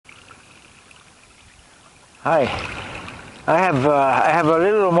Hi. I have a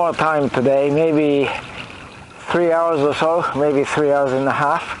little more time today, maybe 3 hours or so, maybe 3 hours and a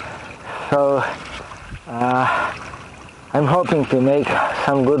half. So I'm hoping to make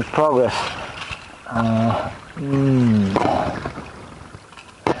some good progress.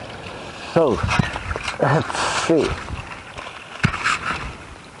 So let's see.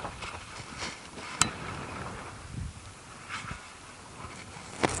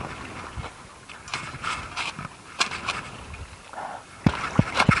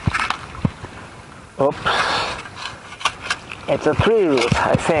 Oops. It's a tree root,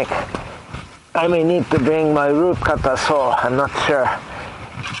 I think. I may need to bring my root cutter saw. I'm not sure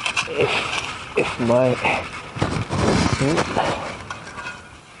if my...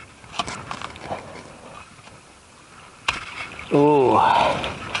 Ooh.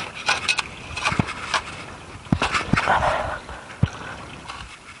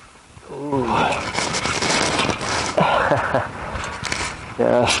 Ooh.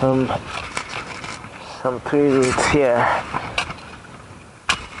 There are some tree roots here.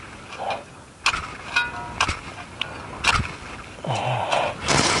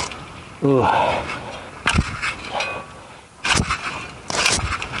 Ooh.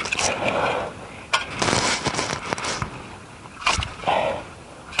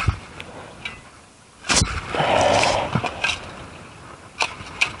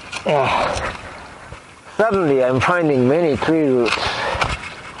 Yeah. Suddenly I'm finding many tree roots.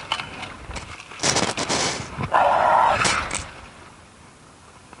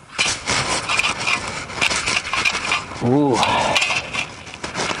 Ooh.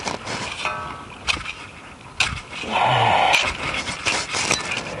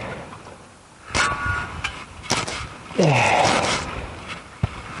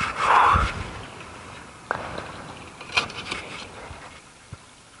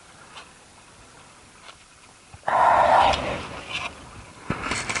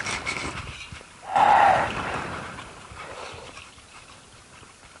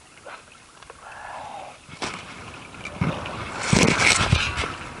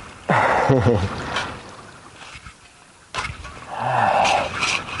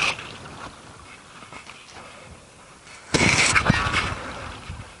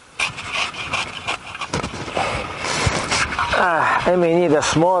 I may need a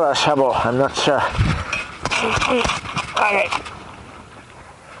smaller shovel, I'm not sure. Okay.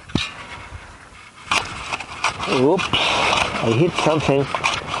 Oops, I hit something.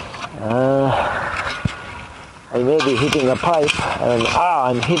 I may be hitting a pipe, and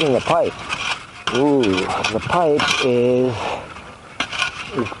I'm hitting a pipe. Ooh, the pipe is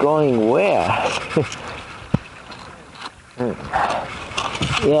going where?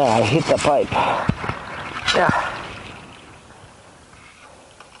 Yeah, I hit the pipe. Yeah.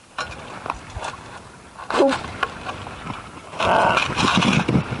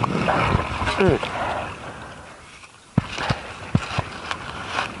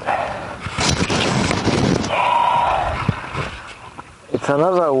 It's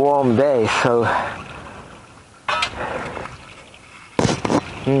another warm day, so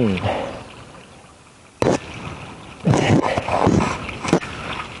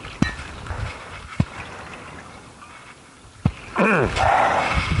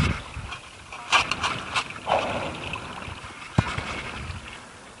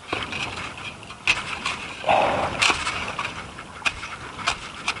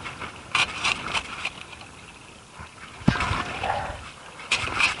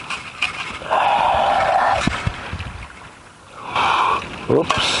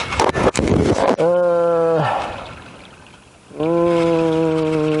oops.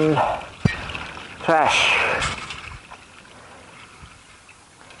 Trash.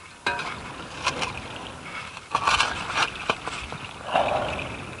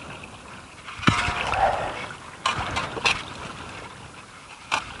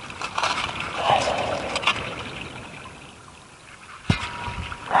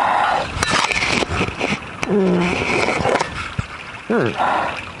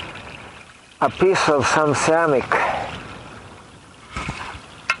 A piece of some ceramic.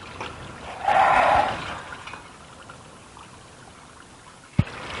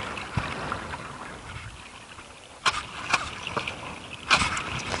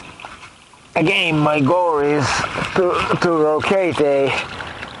 Again, my goal is to locate a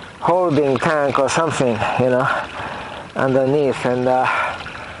holding tank or something, underneath. And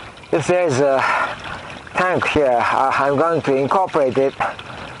if there's a tank here, I'm going to incorporate it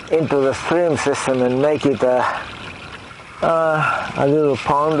into the stream system and make it a little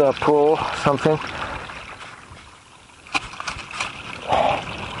pond or pool, something.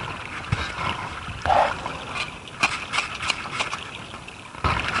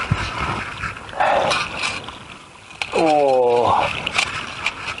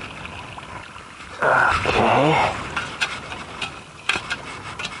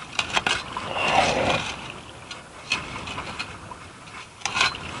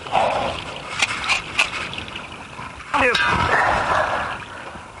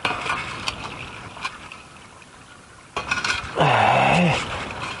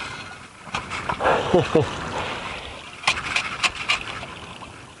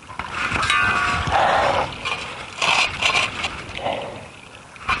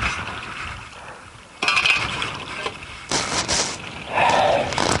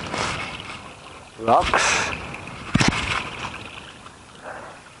 Rocks.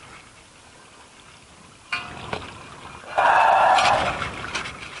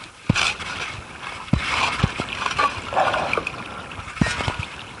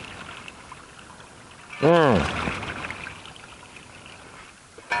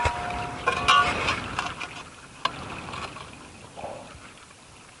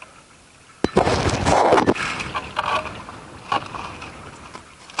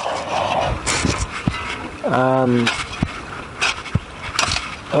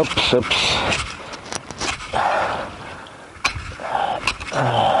 Oops.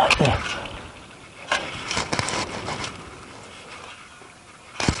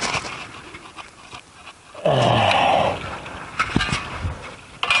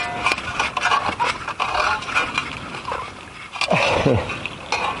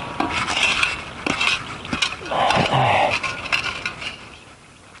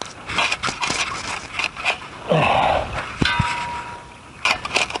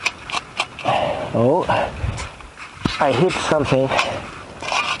 Oh, I hit something.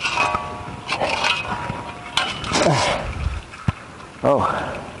 Oh,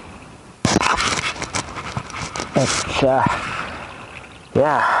 it's yeah.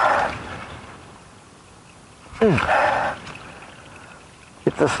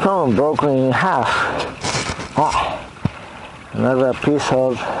 It's a stone broken in half. Another piece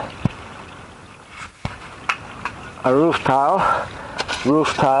of a roof tile.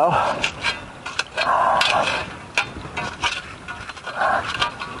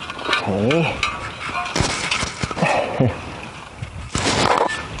 Okay.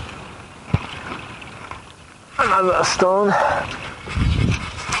 Another stone.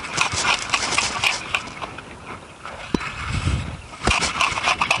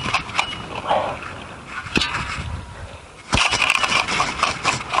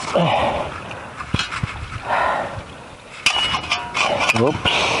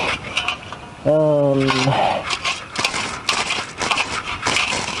 Oops.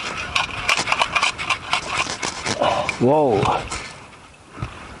 Whoa.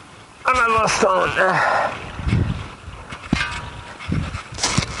 Another stone.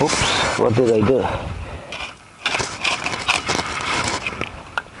 Oops, what did I do?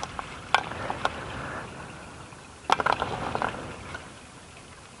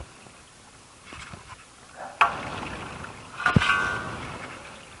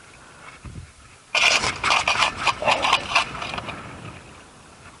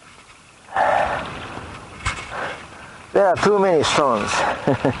 There are too many stones.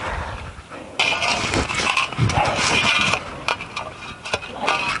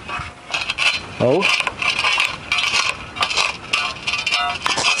 Oh.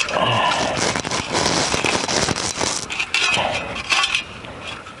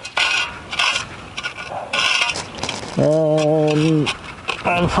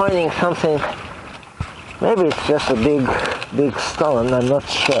 I'm finding something. Maybe it's just a big stone, I'm not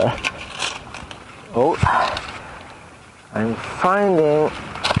sure. Oh. I'm finding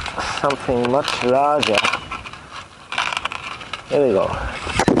something much larger. Here we go.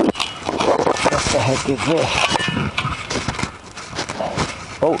 What the heck is this?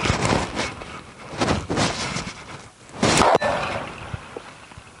 Oh.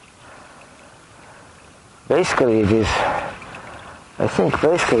 Basically it is, I think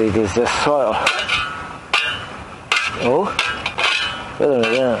basically it is just soil. Oh.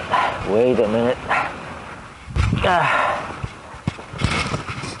 Wait a minute.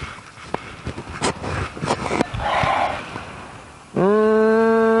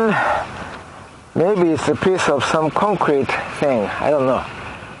 Maybe it's a piece of some concrete thing. I don't know.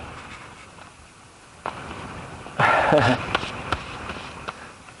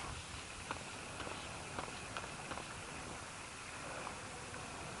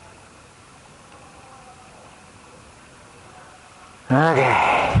 Okay.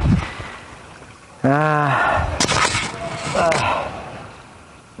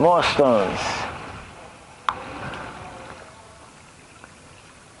 More stones.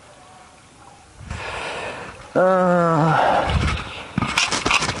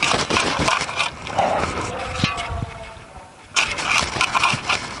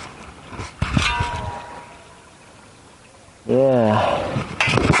 Yeah.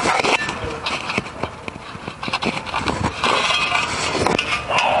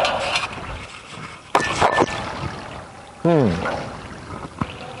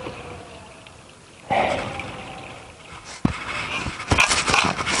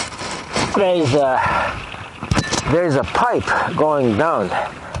 there's a pipe going down,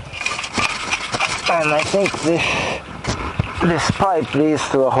 and I think this pipe leads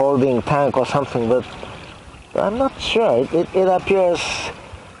to a holding tank or something, but I'm not sure. It appears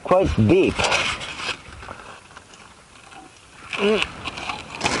quite deep.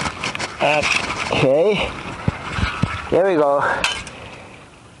 Okay, there we go.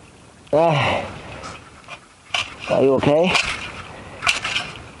 Are you okay?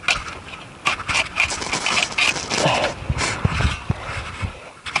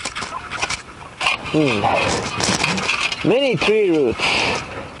 Many tree roots.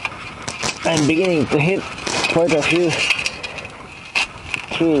 I'm beginning to hit quite a few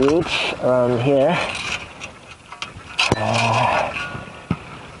tree roots around here.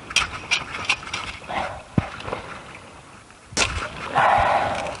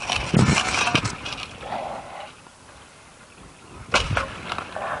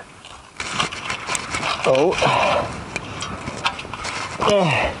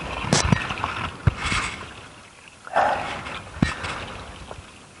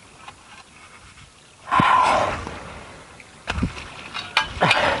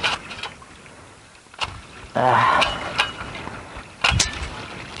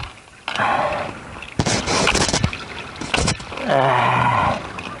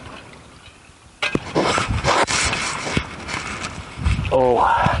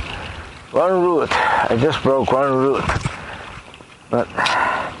 One root. I just broke one root, but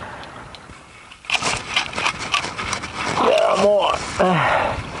there are more.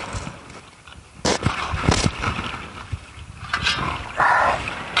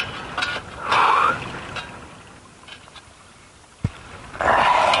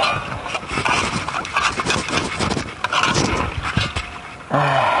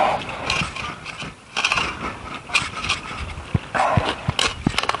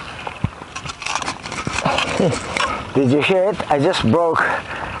 Did you hear it? I just broke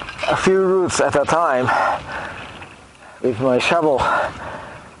a few roots at a time with my shovel.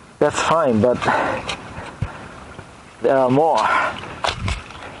 That's fine, but there are more.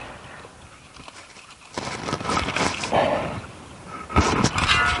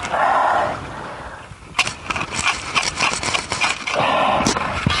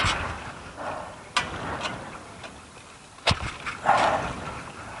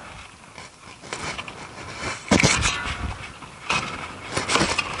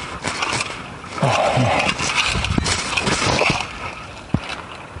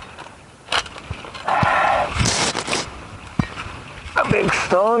 Big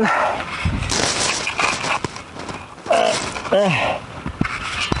stone.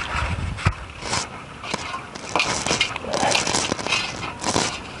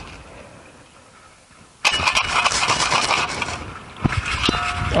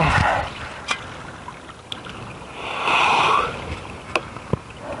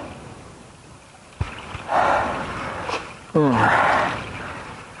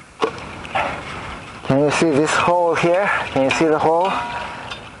 Can you see this hole here? Can you see the hole?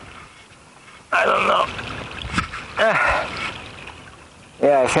 I don't know.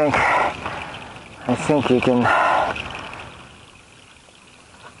 Yeah, I think you can.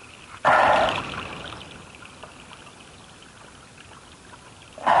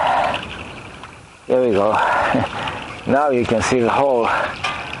 There we go. Now you can see the hole,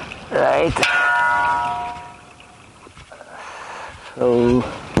 right? So.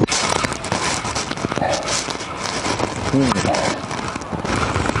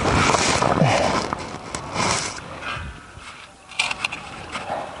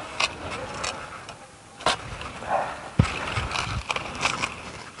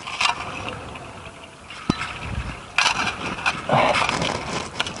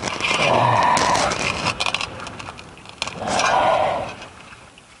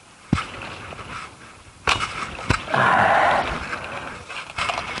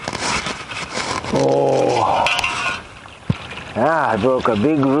 I broke a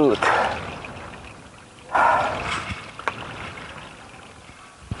big root.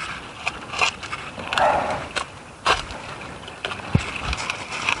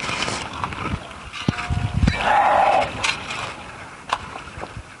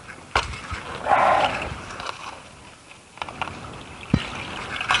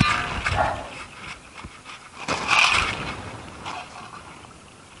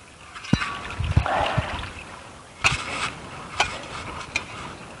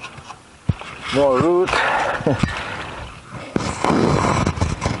 More root.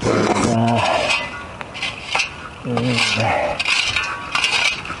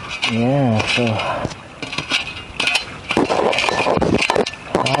 Yeah, so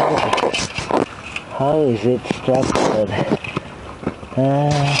How is it structured?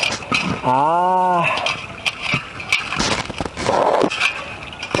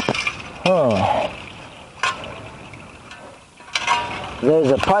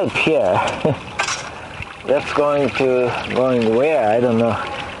 There's a pipe here. That's going where? I don't know.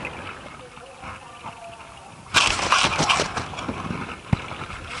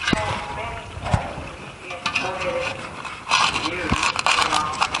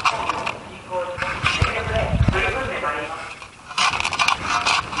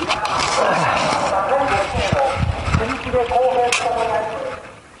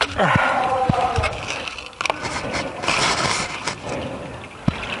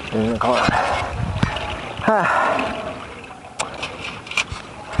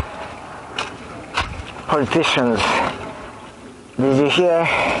 Politicians, did you hear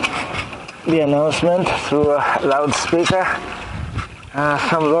the announcement through a loudspeaker?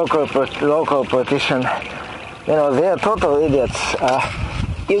 Some local politician, they are total idiots.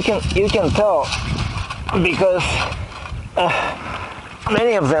 You can tell because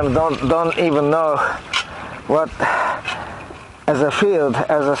many of them don't even know what, as a field,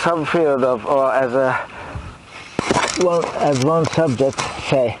 as a subfield of, or as one subject,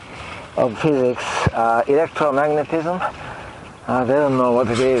 say, of physics, electromagnetism. They don't know what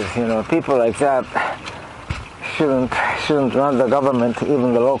it is. People like that shouldn't run the government,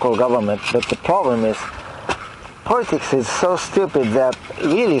 even the local government. But the problem is, politics is so stupid that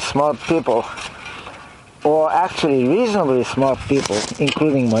really smart people, or actually reasonably smart people,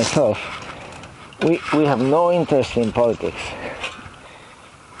 including myself, we have no interest in politics.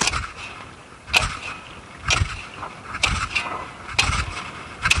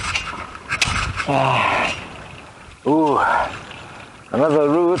 Another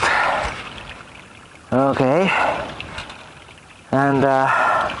route. Okay. And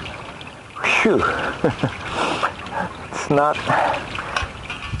it's not.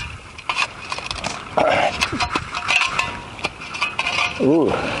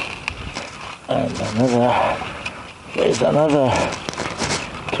 And there's another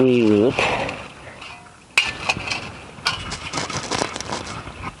tree root.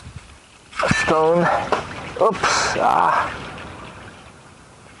 A stone. Oops.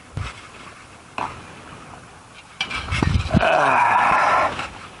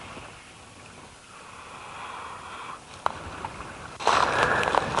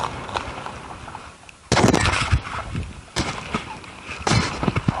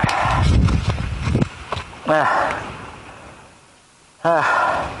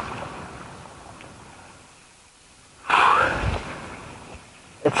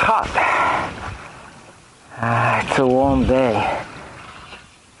 It's hot. It's a warm day.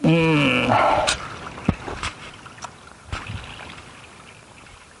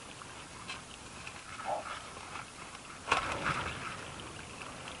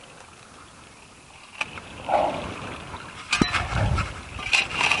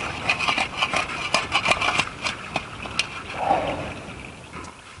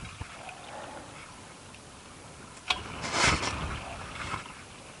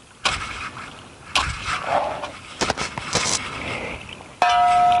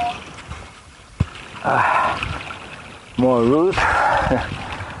 More root.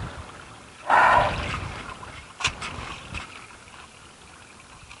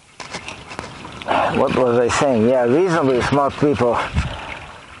 What was I saying? Yeah, reasonably smart people,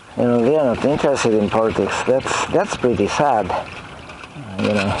 they are not interested in politics. That's pretty sad,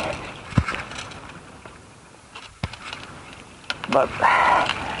 But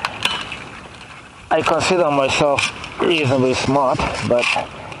I consider myself reasonably smart, but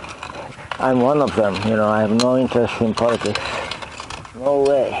I'm one of them, I have no interest in politics. No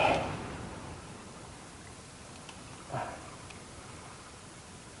way.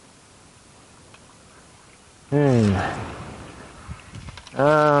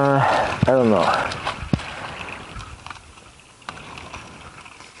 I don't know.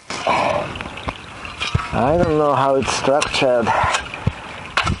 I don't know how it's structured.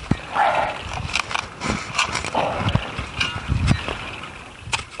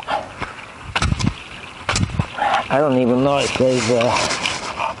 I don't even know if there's a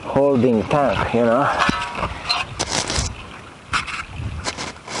holding tank,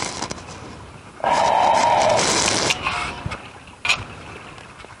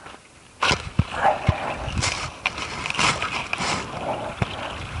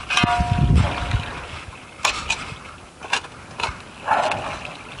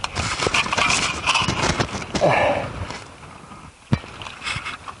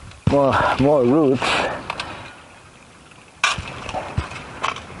 More roots.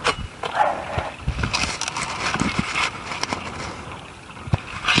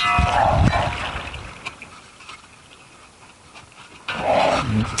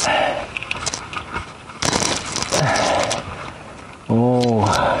 Oh.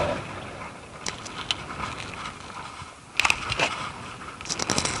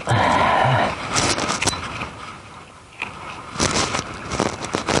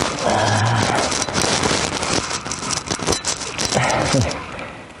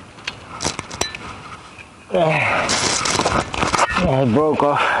 I broke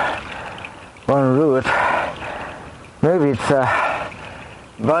off one root. Maybe it's a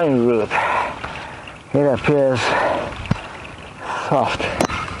vine root. It appears soft.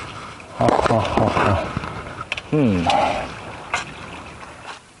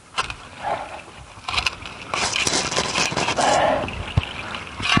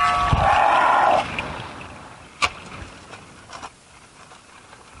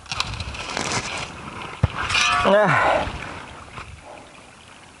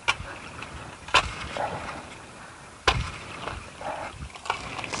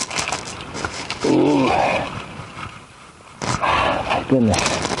 Ooh. My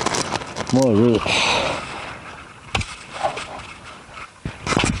goodness. More roots.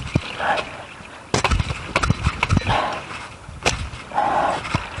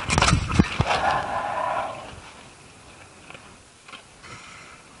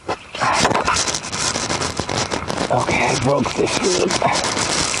 Okay, I broke this root.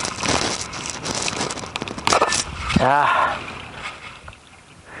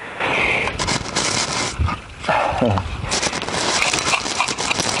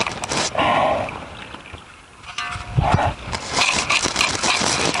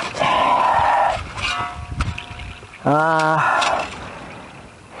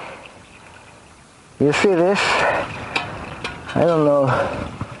 You see this? I don't know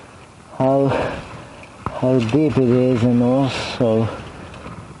how deep it is, and also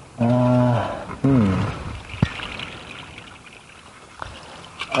I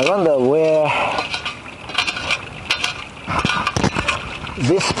wonder where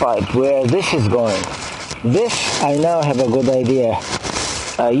this pipe, where this is going. This, I now have a good idea.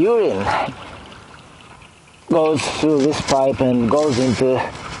 Urine goes through this pipe and goes into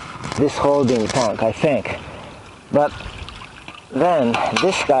this holding tank, I think. But then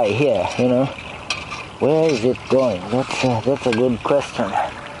this guy here, where is it going? That's a good question.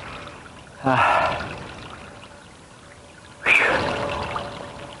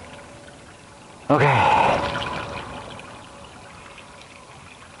 Okay.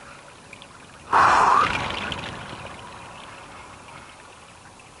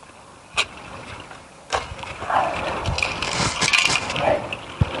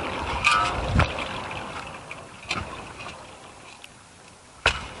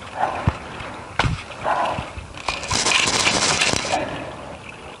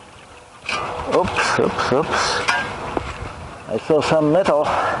 Oops. I saw some metal.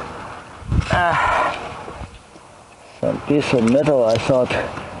 Some piece of metal, I thought.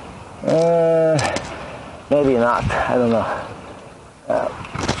 Maybe not. I don't know.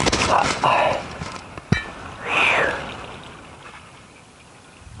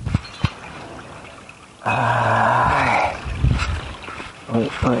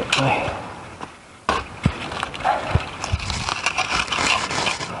 Wait.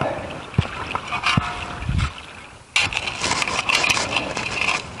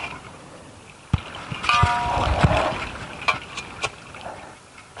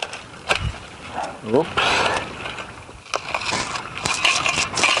 Oops.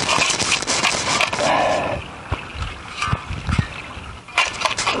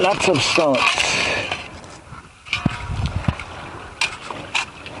 Lots of stones.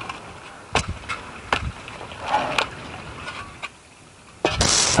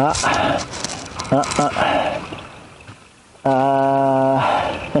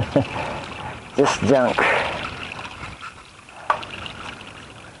 Just junk.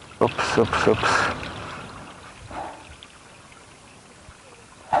 Oops.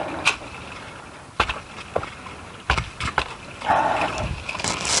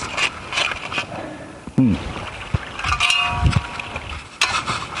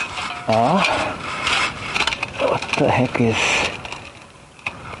 What the heck is...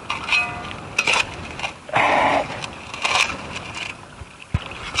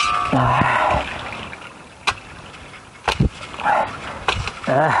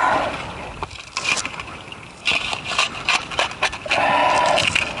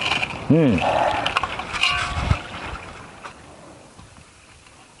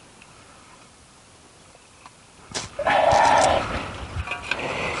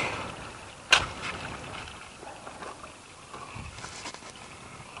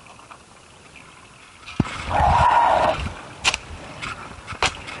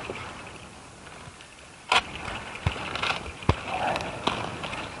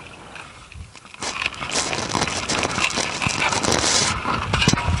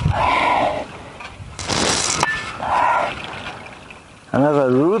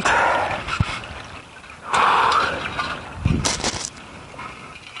 root.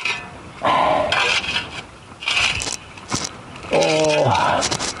 Oh,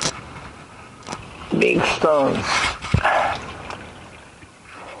 big stones.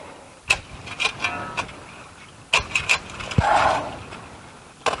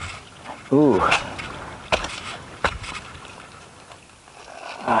 Ooh.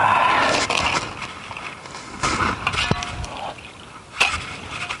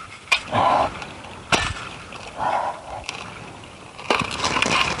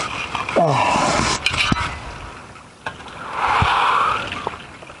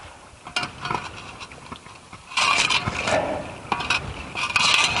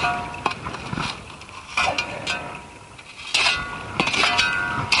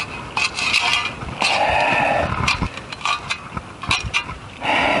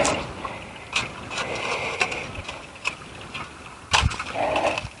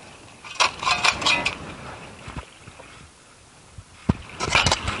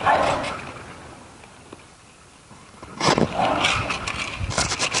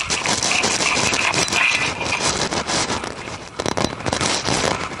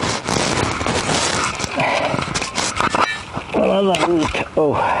 Another root.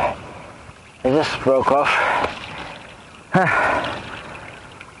 Oh, it just broke off.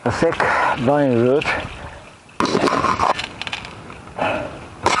 A thick bony root.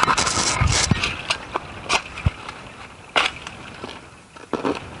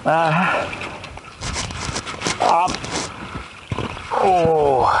 Up.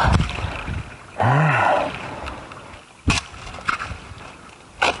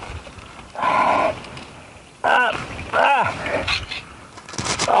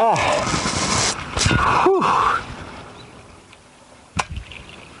 Oh. Whew.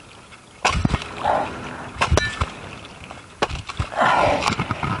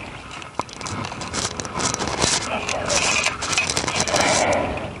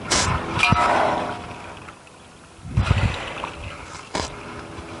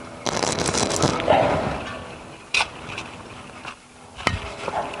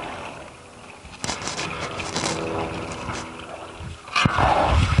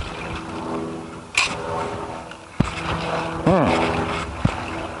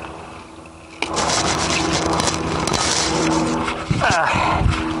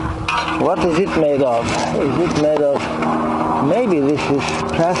 What is it made of? Is it made of... Maybe this is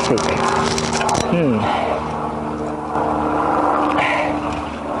plastic.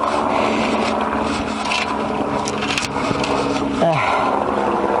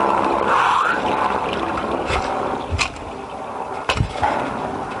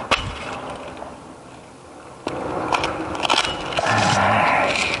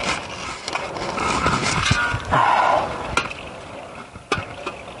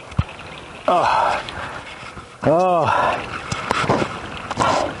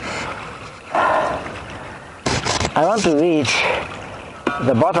 I want to reach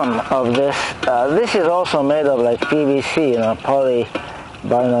the bottom of this. This is also made of like PVC,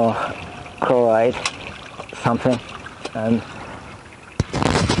 polyvinyl chloride, something. And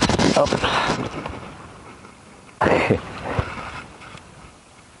oops.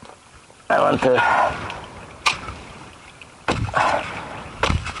 I want to.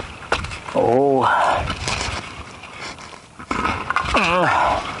 Oh.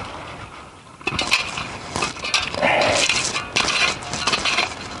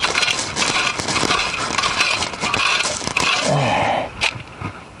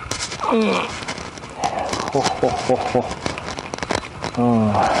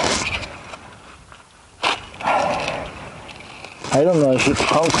 I don't know if it's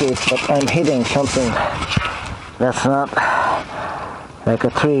concrete, but I'm hitting something that's not like a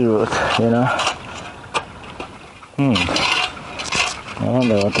tree root, I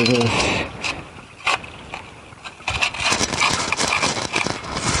wonder what it is.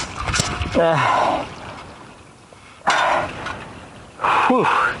 Whew.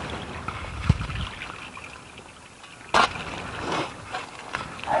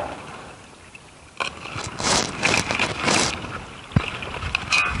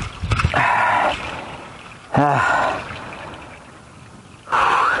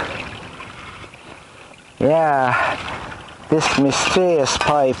 Yeah, this mysterious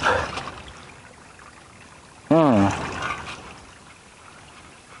pipe.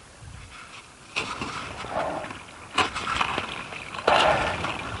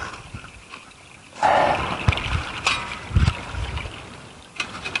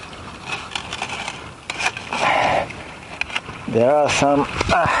 There are some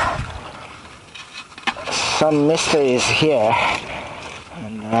mysteries here,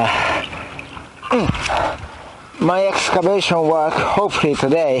 and My excavation work, hopefully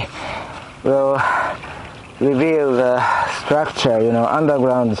today, will reveal the structure,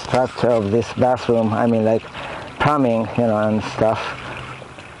 underground structure of this bathroom. I mean, like plumbing, and stuff.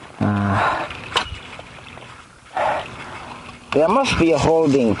 There must be a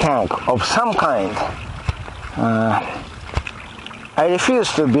holding tank of some kind. I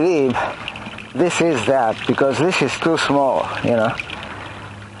refuse to believe this is that, because this is too small,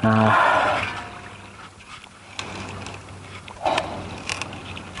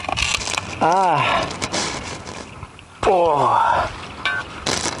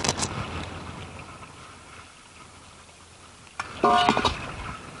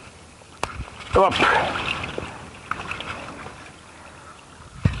 Up.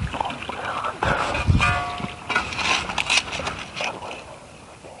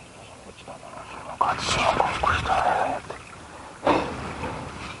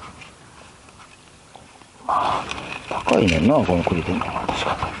高いねんな、コンクリートの確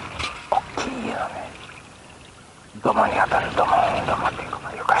かに。大きいよね。土間に当たる、土間っていうか、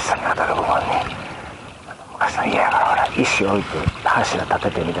床下に当たる部分に、昔の家やからほら、石置いて柱立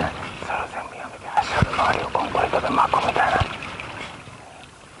ててみたいな。それを全部やめて柱の周りをコンクリートで巻くみたいな。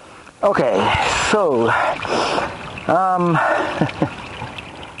Okay, so,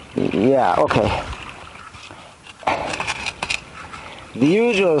 yeah, okay. The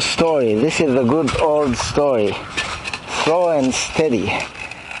usual story. This is a good old story. Slow and steady.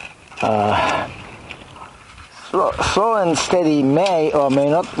 Slow and steady may or may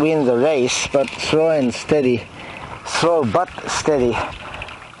not win the race, but slow but steady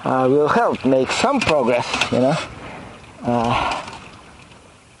will help make some progress,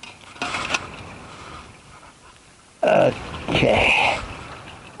 Okay.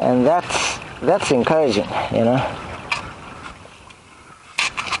 And that's encouraging,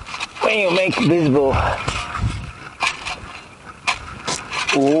 When you make visible,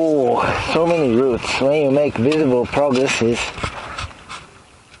 so many roots. When you make visible progresses,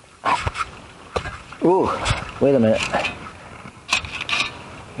 wait a minute.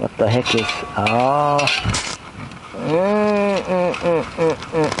 What the heck is?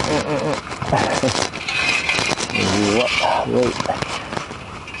 Wait.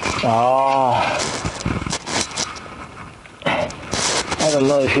 I don't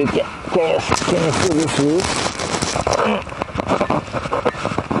know if you can you see this root?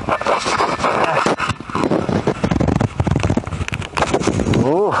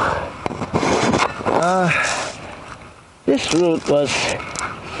 This root was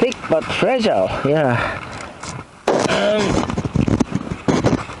thick but fragile, yeah.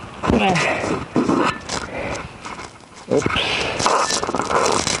 Oops.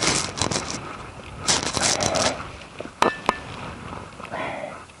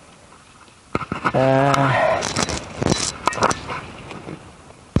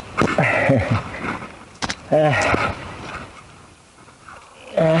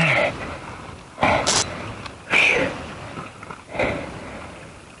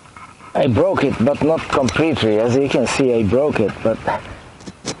 I broke it, but not completely. As you can see, I broke it, but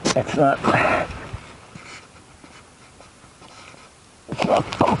it's not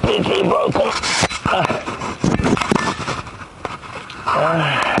completely broken.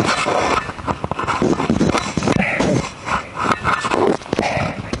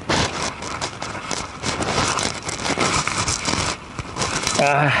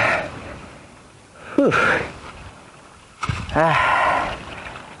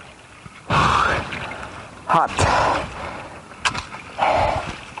 Hot.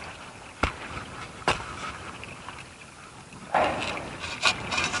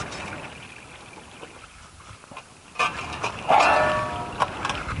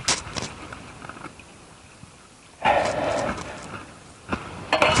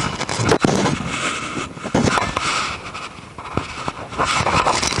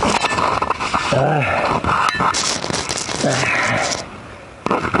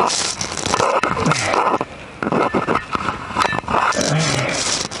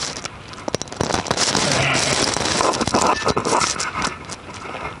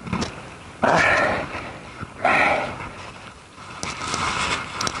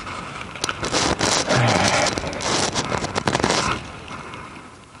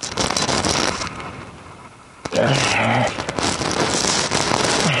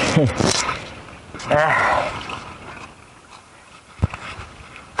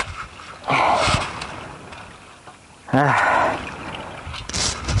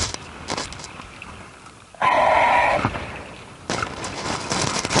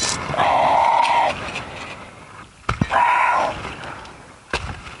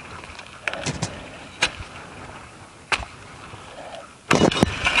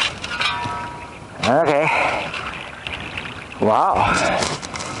 Okay. Wow.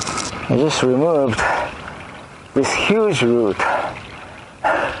 I just removed this huge root.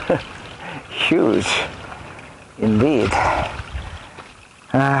 Huge indeed.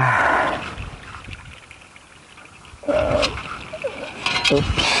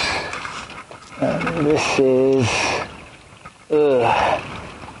 Oops. And this is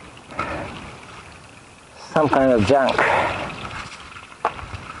some kind of junk.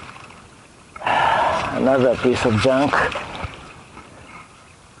 Another piece of junk.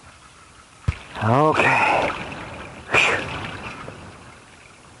 Okay.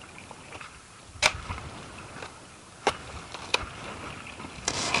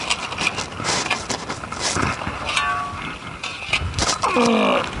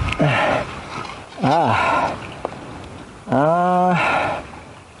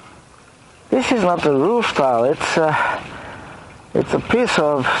 This is not a roof tile. It's a piece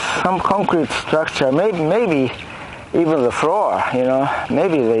of some concrete structure. Maybe even the floor. You know,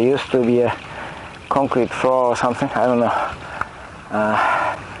 maybe there used to be a concrete floor or something. I don't know.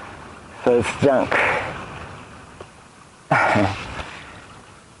 So it's junk.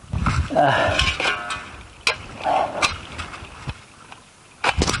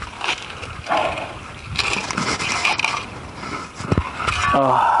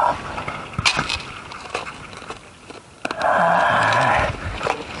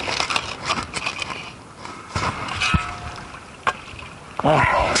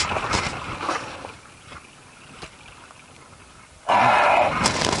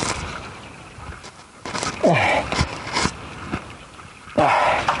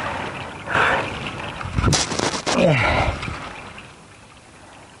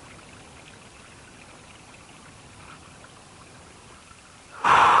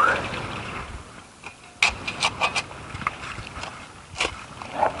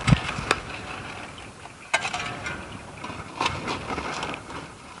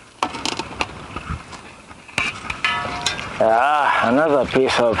 Another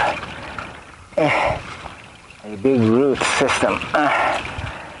piece of a big root system.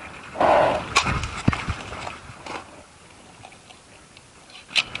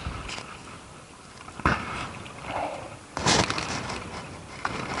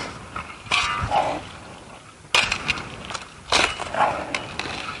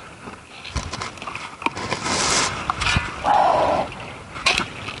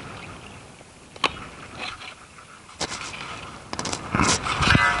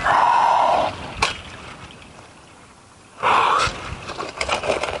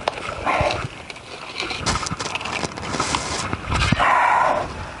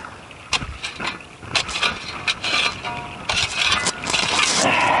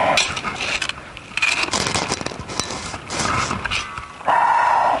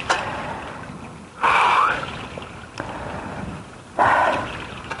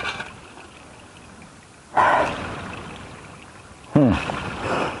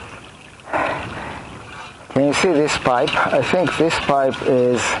 Can you see this pipe? I think this pipe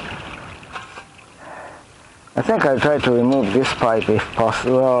is... I think I'll try to remove this pipe if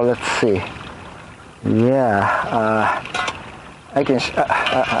possible. Well, let's see. Yeah, I can...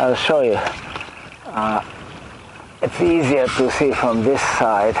 I'll show you. It's easier to see from this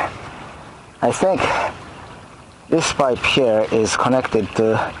side. I think this pipe here is connected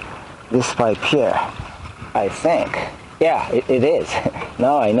to this pipe here. I think. Yeah, it is.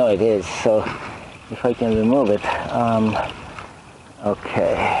 Now I know it is. So if I can remove it.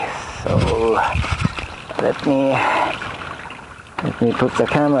 Okay, so let me put the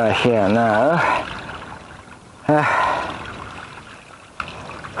camera here now.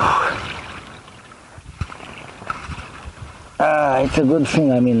 It's a good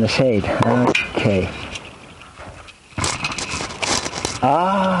thing I'm in the shade. Okay.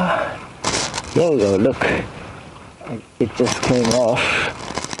 There we go, look. It just came off.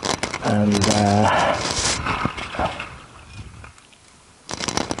 And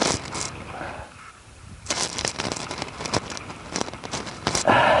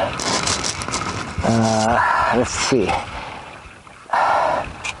let's see.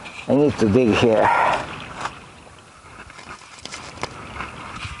 I need to dig here.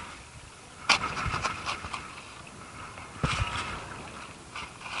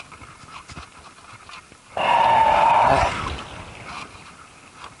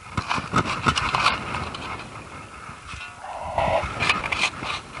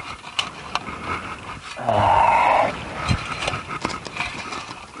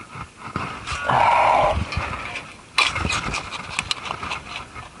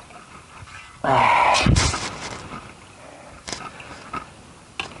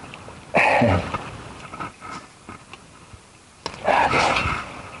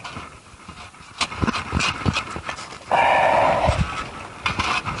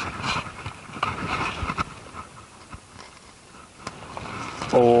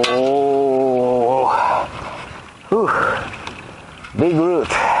 Oh, whew. Big root.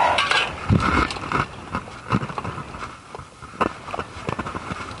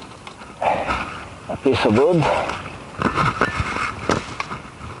 A piece of wood.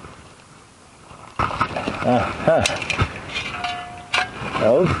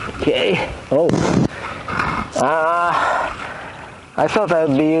 Okay. Oh. I thought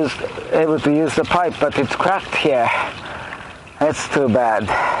I'd be able to use the pipe, but it's cracked here. That's too bad.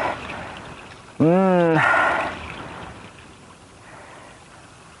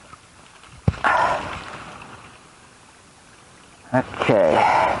 Okay.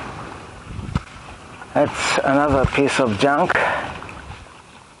 That's another piece of junk.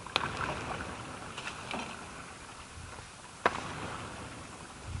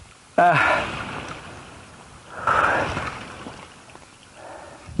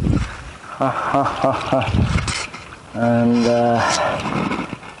 And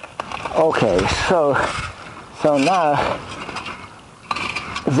okay, so now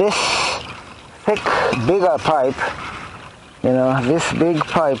this thick, bigger pipe, this big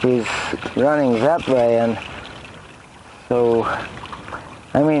pipe is running that way, and so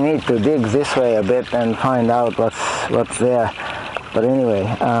I may need to dig this way a bit and find out what's there. But anyway,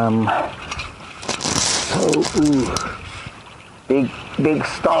 big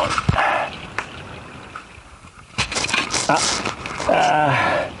stone.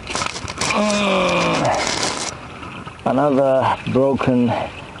 Another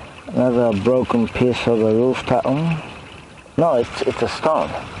broken piece of a roof tile. No, it's a stone.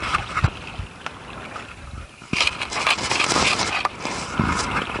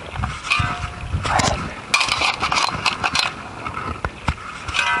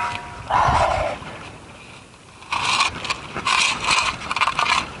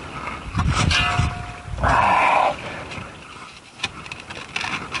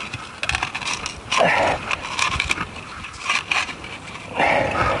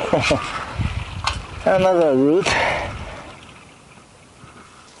 Another root.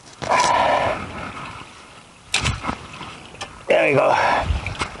 There we go.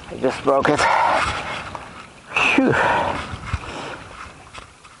 I just broke it. Phew.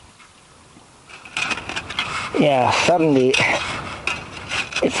 Yeah, suddenly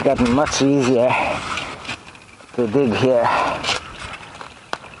it's gotten much easier to dig here.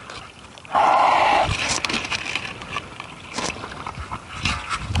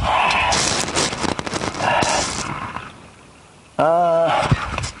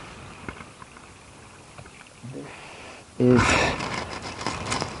 Is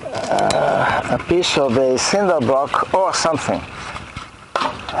a piece of a cinder block or something.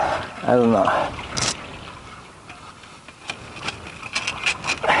 I don't know.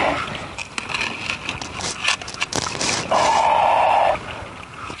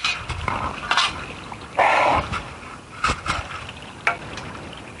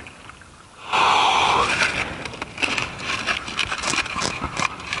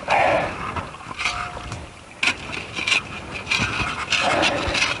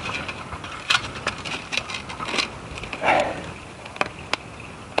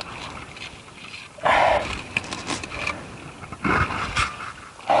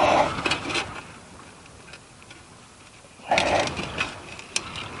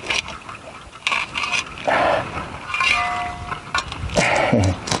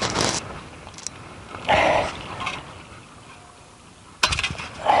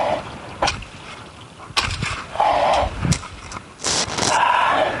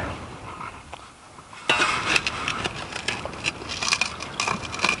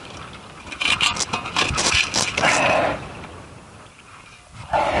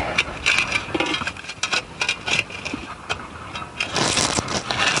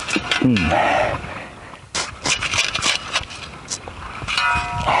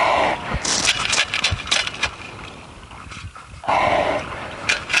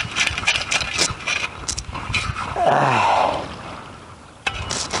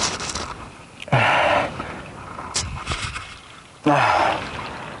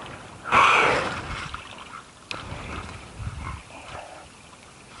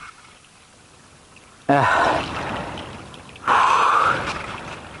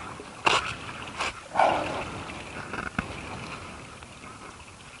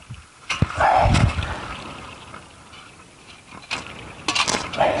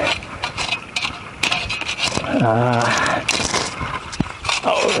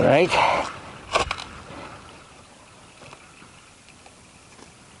 All right.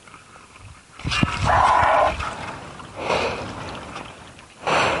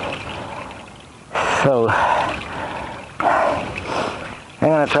 So,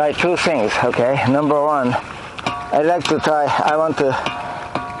 going to try two things, okay? Number one, I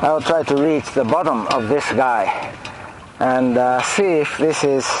will try to reach the bottom of this guy and see if this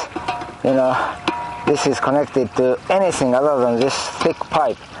is, this is connected to anything other than this thick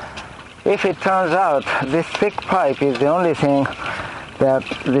pipe. If it turns out this thick pipe is the only thing that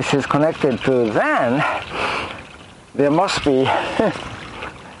this is connected to, then there must be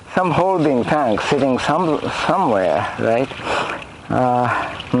some holding tank sitting somewhere, right?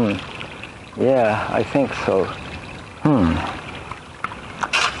 Yeah, I think so.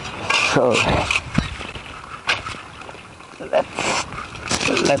 So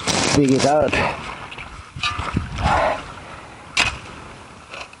let's dig it out.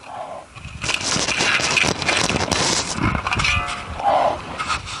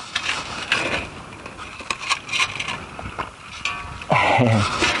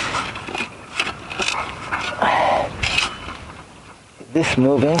 Is this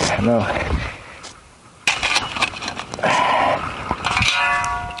moving? No.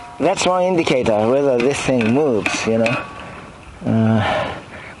 That's one indicator whether this thing moves,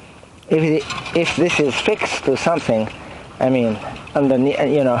 If this is fixed to something, I mean, underneath,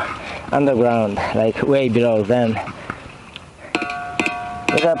 underground, like way below, then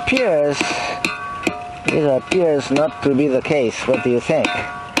it appears not to be the case. What do you think?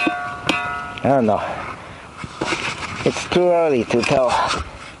 I don't know. It's too early to tell,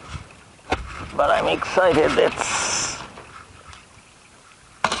 but I'm excited.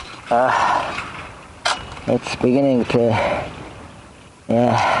 It's beginning to,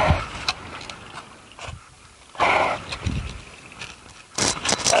 yeah.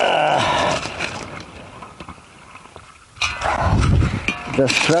 The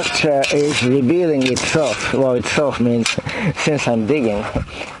structure is revealing itself. Well, itself means since I'm digging,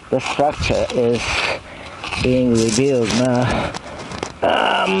 the structure is being revealed now.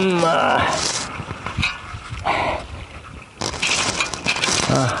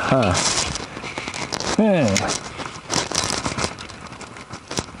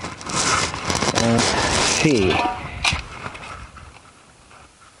 Let's see.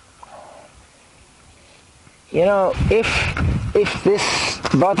 If this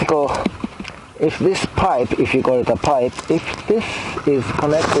vertical, if this pipe, if you call it a pipe, if this is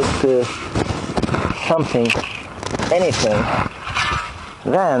connected to something, anything,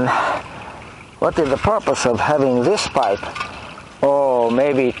 then what is the purpose of having this pipe? Oh,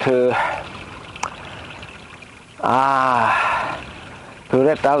 maybe to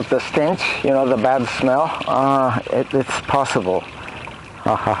let out the stench, the bad smell. It's possible.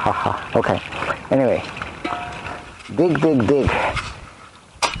 Okay. Anyway, dig.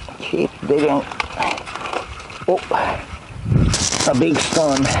 Keep digging. Oh, a big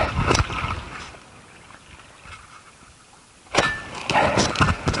stone.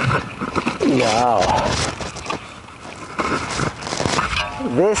 Wow.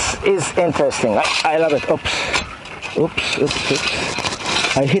 This is interesting. I love it. Oops.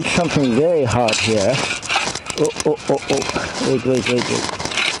 I hit something very hard here. Oh. Wait.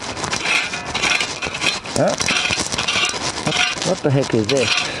 Huh? What the heck is this?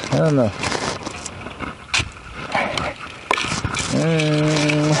 I don't know.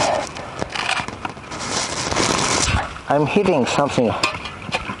 I'm hitting something.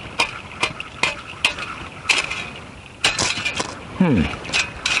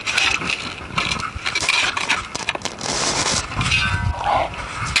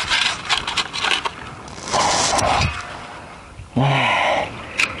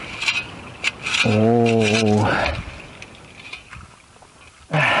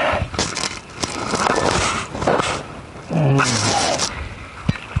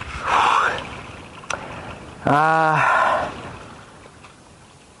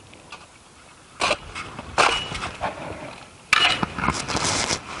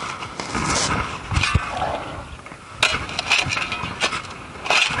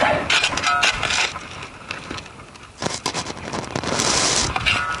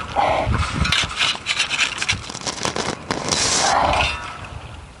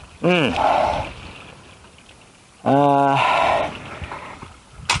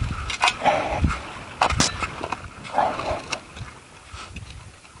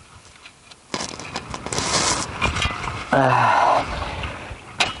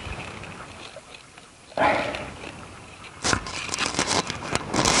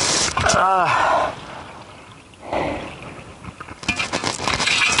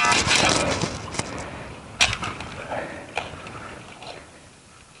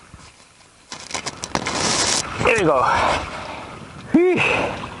 Here we go.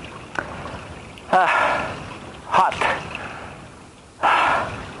 Hot.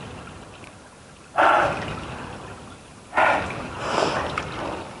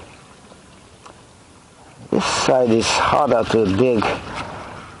 side is harder to dig.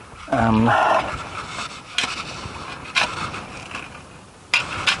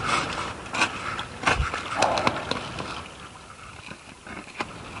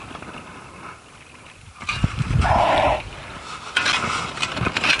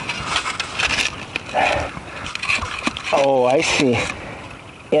 Oh, I see.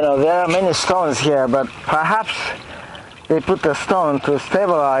 You know, there are many stones here, but perhaps they put the stone to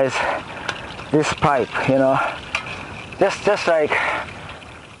stabilize this pipe, you know. Just like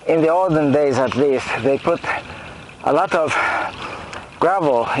in the olden days at least, they put a lot of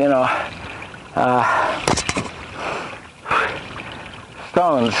gravel, you know,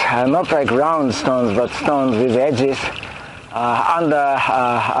 stones, not like round stones, but stones with edges under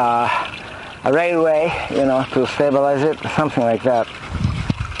a railway, you know, to stabilize it, something like that.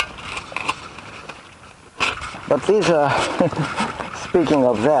 But these are, speaking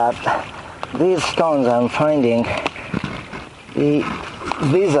of that, these stones I'm finding,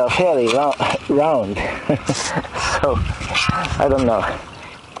 these are fairly round. So, I don't know.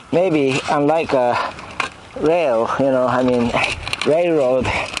 Maybe unlike a rail, you know, I mean, railroad,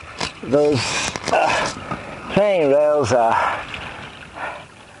 those train rails are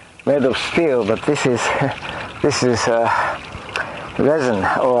made of steel, but this is resin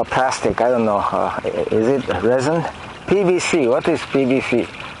or plastic. I don't know. Is it resin? PVC. What is PVC?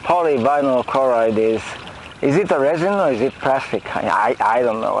 Polyvinyl chloride is. Is it a resin or is it plastic? I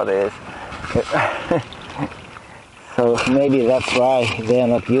don't know what it is. So maybe that's why they are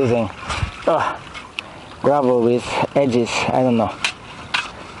not using gravel with edges. I don't know.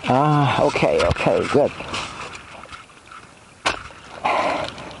 Okay, good.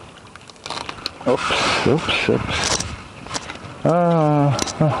 Oops.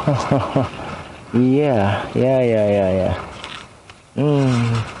 Yeah.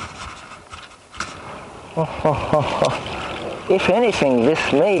 If anything,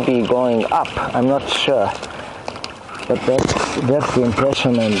 this may be going up. I'm not sure, but that's the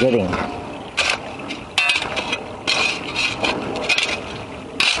impression I'm getting.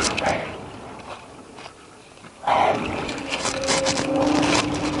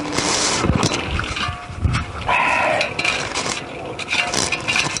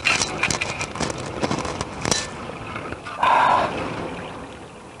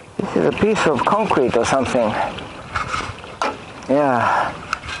 This is a piece of concrete or something. Yeah.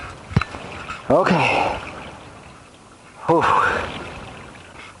 Okay. Whew.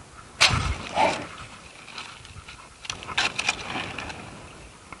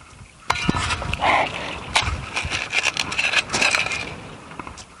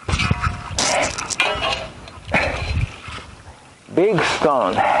 Big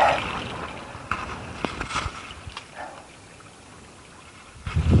stone.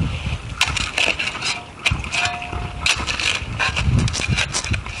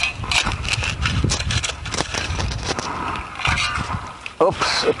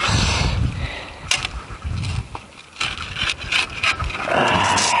 Oops.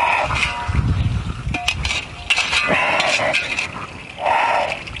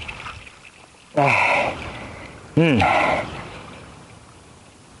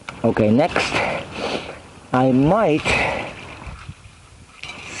 Okay, next I might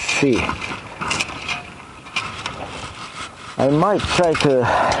see. I might try to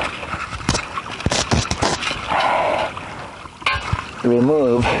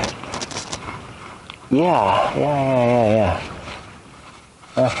remove. Yeah.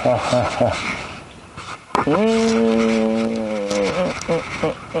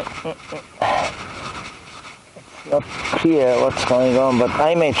 It's not clear what's going on, but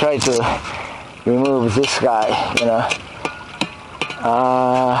I may try to remove this guy, you know.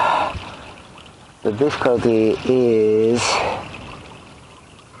 The difficulty is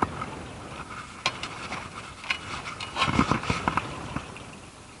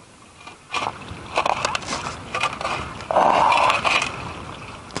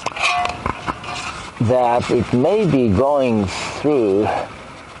that it may be going through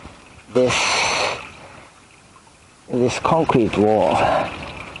this concrete wall.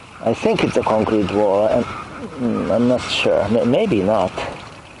 I think it's a concrete wall, and I'm not sure. Maybe not.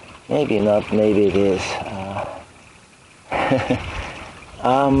 Maybe it is.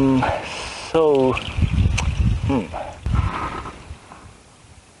 So,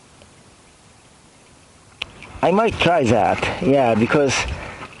 I might try that. Yeah, because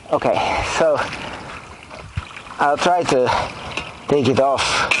okay, so I'll try to take it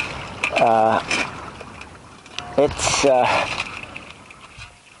off.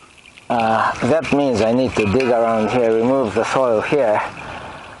 That means I need to dig around here, remove the soil here.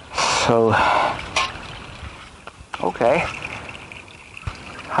 So Okay.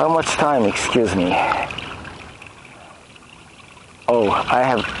 How much time, excuse me? Oh, I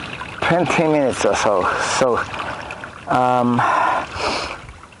have 20 minutes or so. So,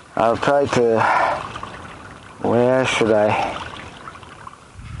 I'll try to, where should I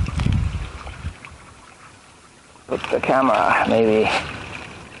put the camera? Maybe.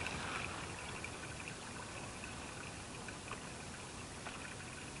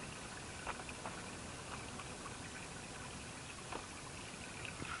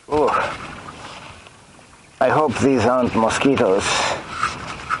 Oh, I hope these aren't mosquitoes.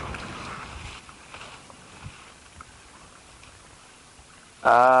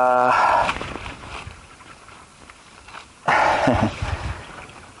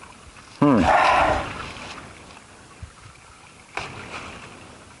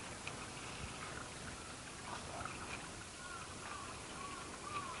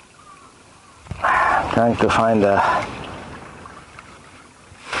 Trying to find a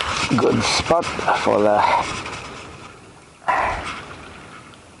good spot for the,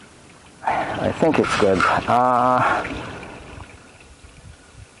 I think it's good.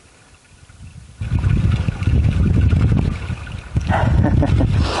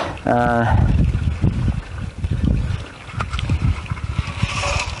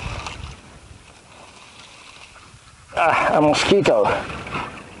 A mosquito.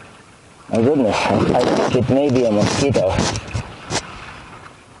 My goodness, I think it may be a mosquito.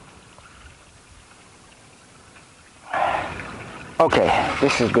 Okay,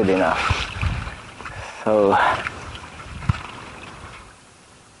 this is good enough. So,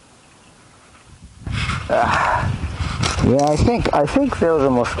 yeah, I think there was a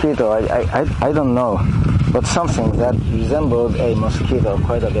mosquito. I don't know, but something that resembled a mosquito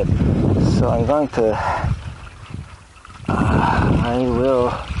quite a bit. So I'm going to. I will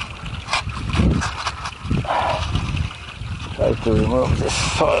try to remove this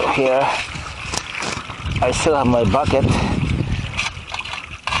soil here. I still have my bucket.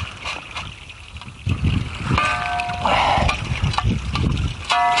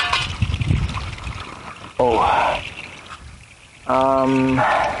 Oh,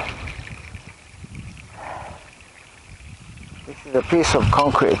 this is a piece of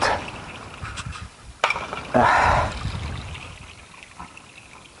concrete.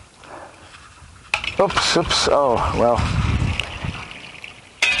 Oops, oh, well.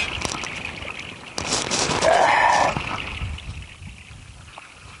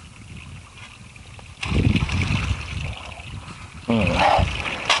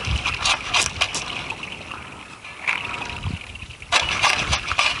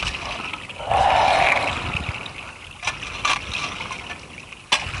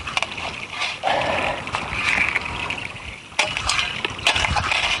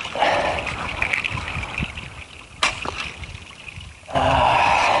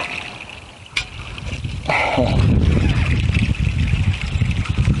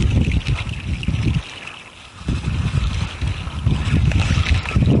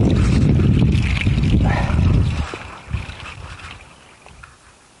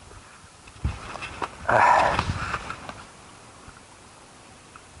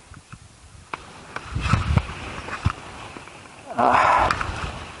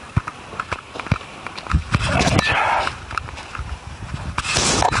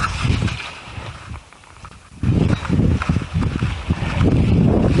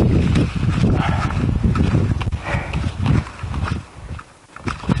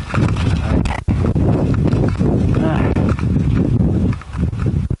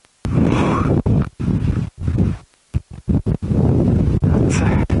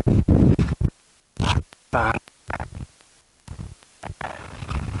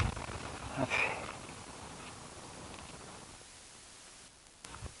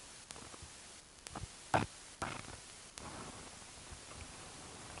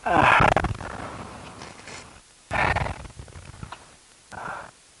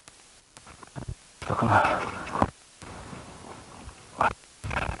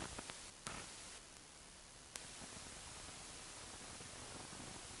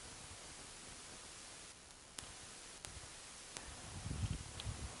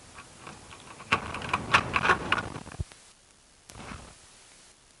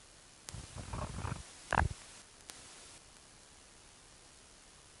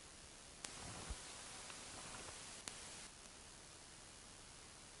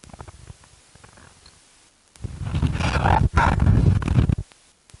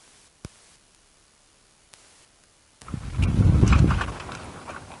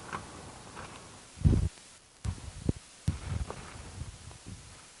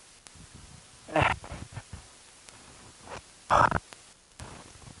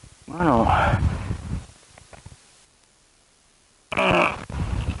 あの、はい。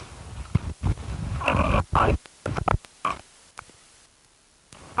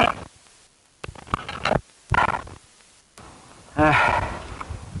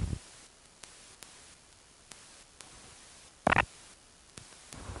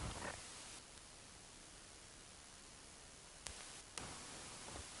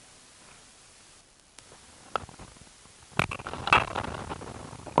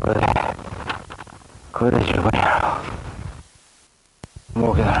これで十分やろ。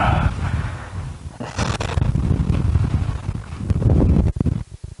もうけどな。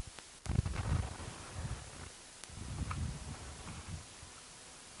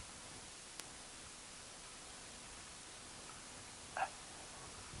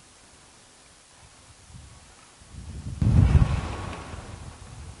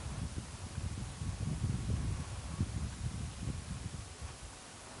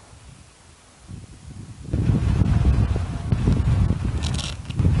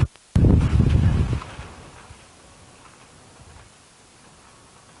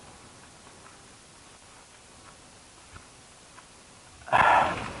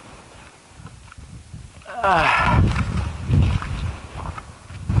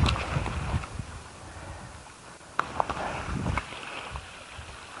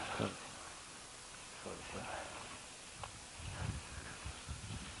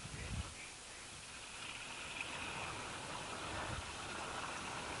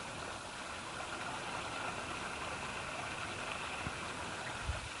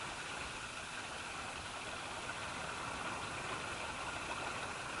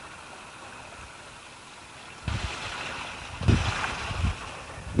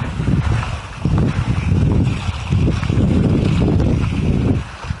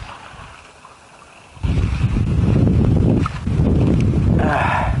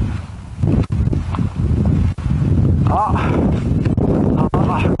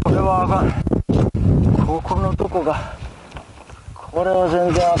これはあかん。ここのとこが、これは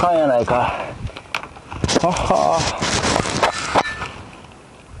全然あかんやないか。はは、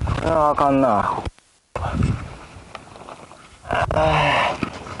これはあかんな。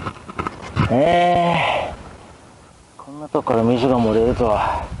こんなとこから水が漏れると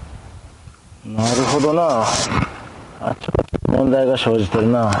は。なるほどな。あ、ちょっと問題が生じてる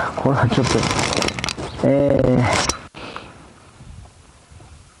な。これはちょっと、ち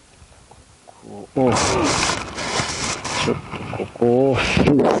ょっとここをす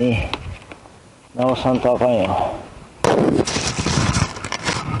ぐに直さんとあかんよ。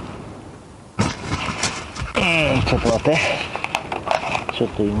ちょっと待って。ちょっ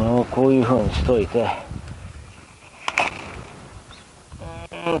と今はこういう風にしといて。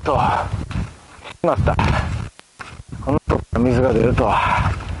しまった。このとこから水が出ると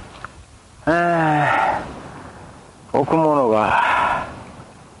は。置くものが、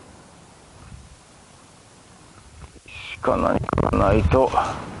しか何かがないと。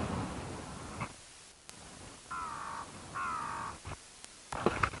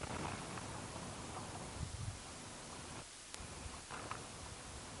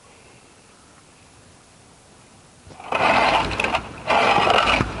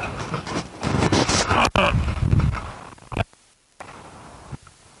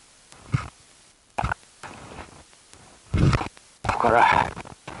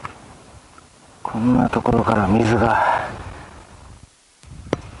こんなところから水が、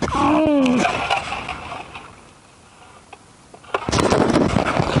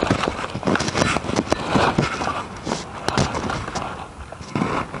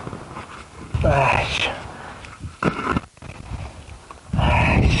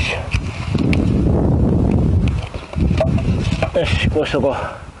よし、こうしとこう。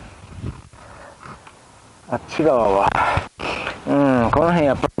あっち側は、この辺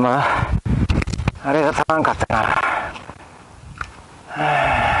やっぱりあれが足らんかったな。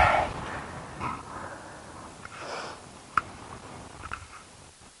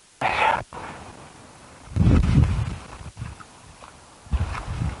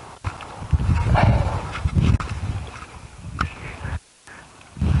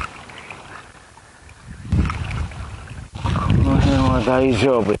この辺は大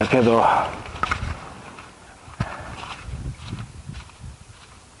丈夫やけど、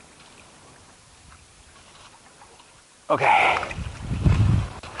Okay.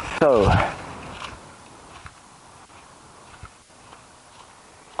 So,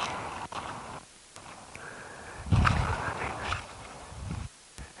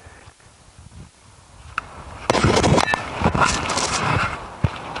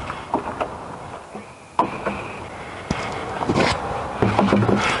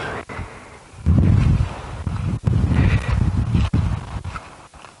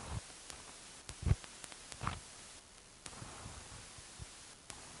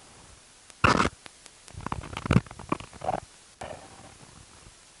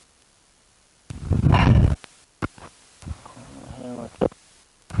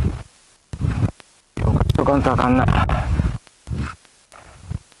 本当わかんない。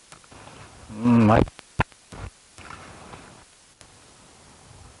まあ、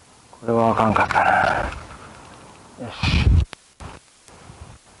これはあかんかったな。よし。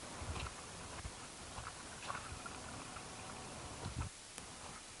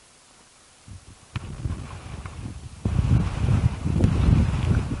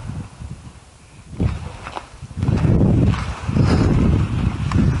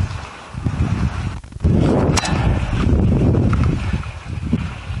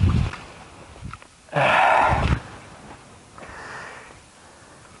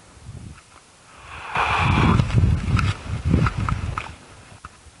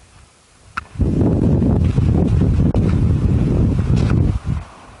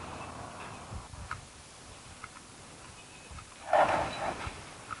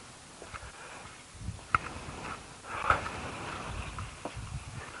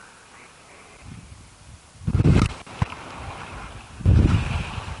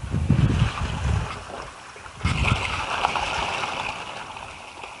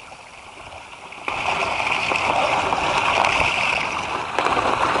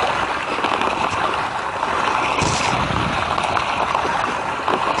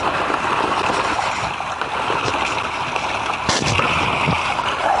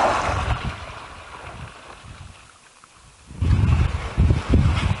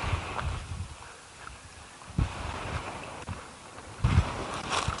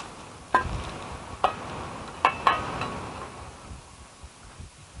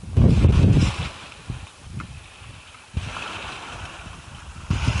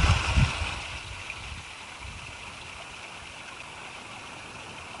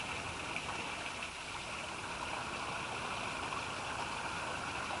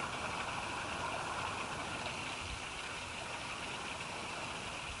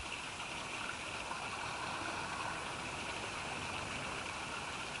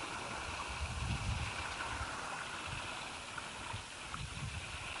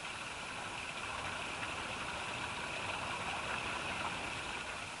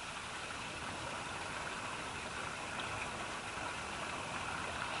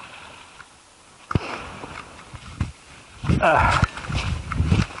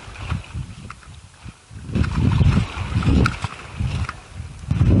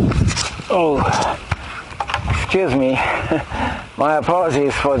Oh, excuse me. My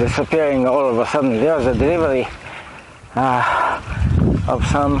apologies for disappearing all of a sudden. There was a delivery of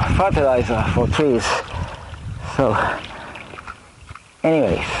some fertilizer for trees. So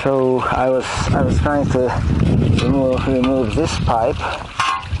anyway, so I was trying to remove this pipe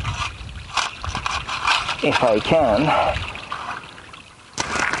if I can.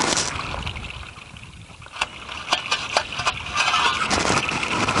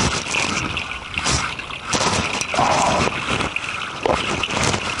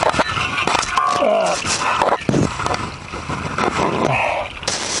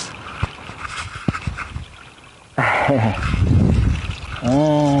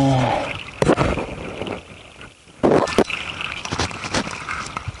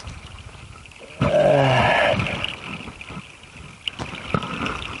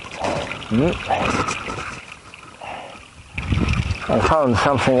 I found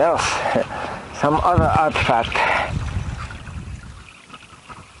something else, some other artifact.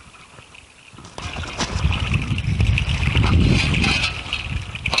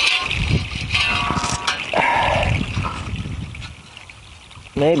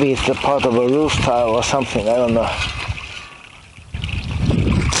 Maybe it's a part of a roof tile or something, I don't know.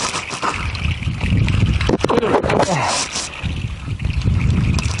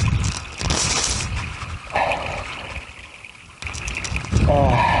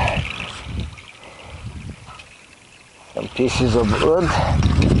 Some pieces of wood,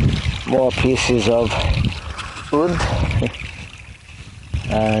 more pieces of wood,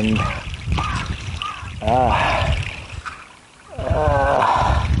 and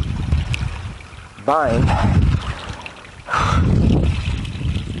vine.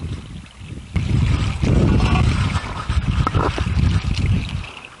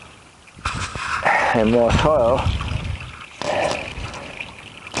 And more soil.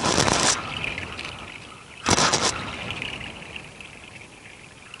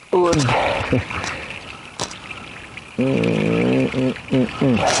 Wood.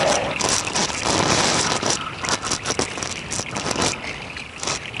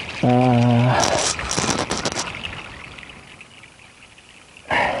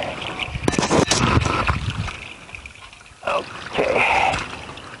 Okay.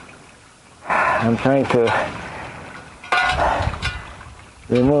 I'm trying to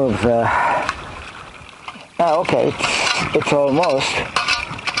remove the Okay, it's almost.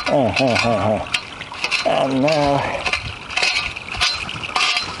 And now.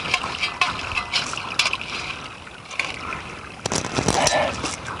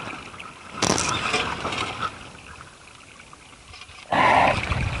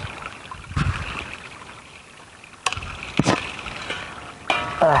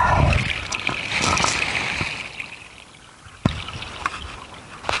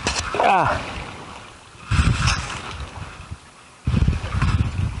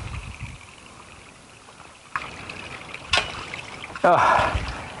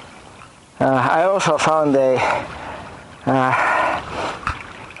 I also found a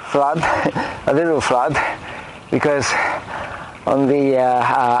flood, a little flood, because on the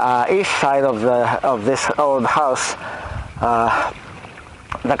east side of this old house,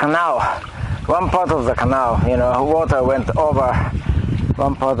 the canal, one part of the canal, water went over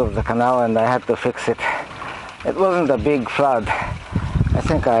one part of the canal, and I had to fix it. It wasn't a big flood. I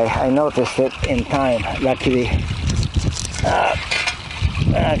think I noticed it in time, luckily.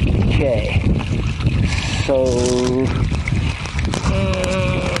 Okay, so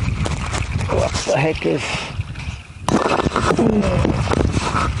what the heck is?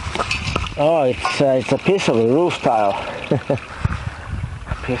 Oh, it's a piece of a roof tile.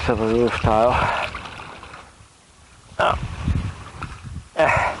 A piece of a roof tile. Oh.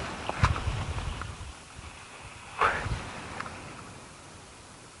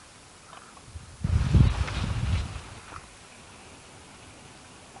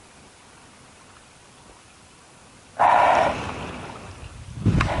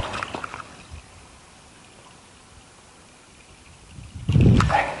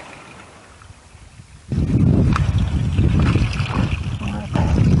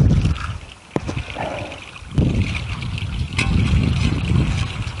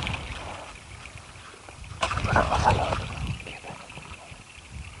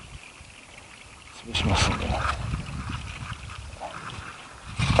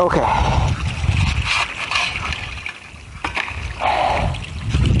 Okay.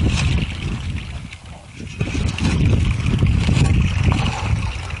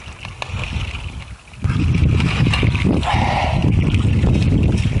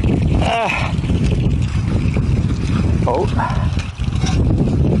 Oh.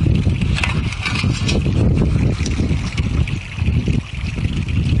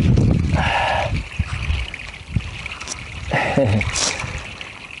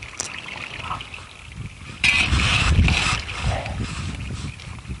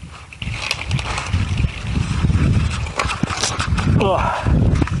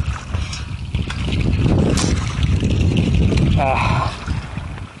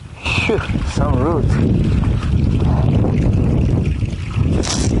 Phew, some root.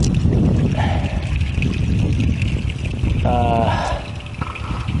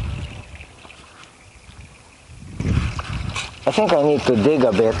 I think I need to dig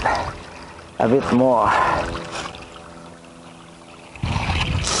a bit more.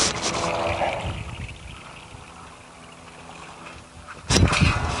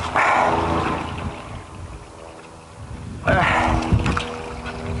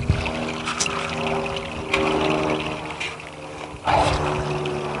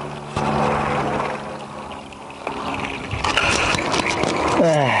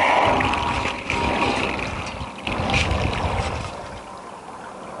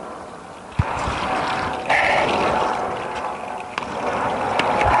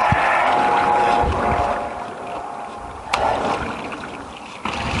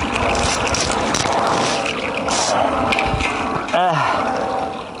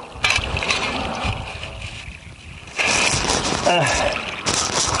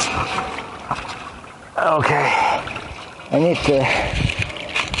 Okay, I need to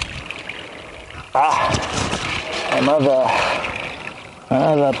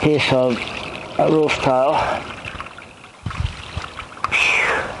another piece of a roof tile.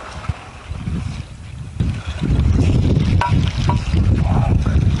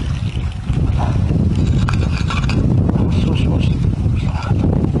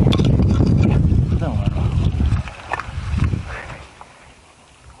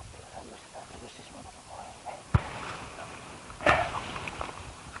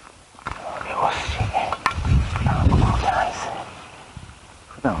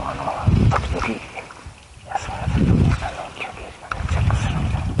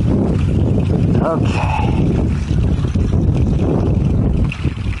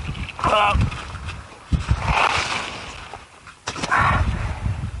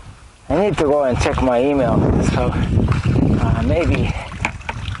 I need to go and check my email, so maybe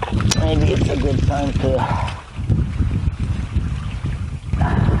maybe it's a good time to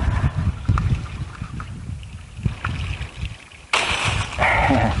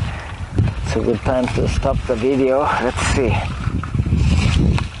it's a good time to stop the video. Let's see.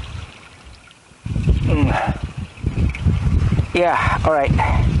 Yeah, all right.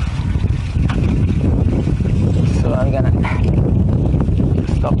 So I'm gonna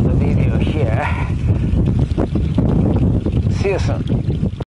stop the video here. See you soon.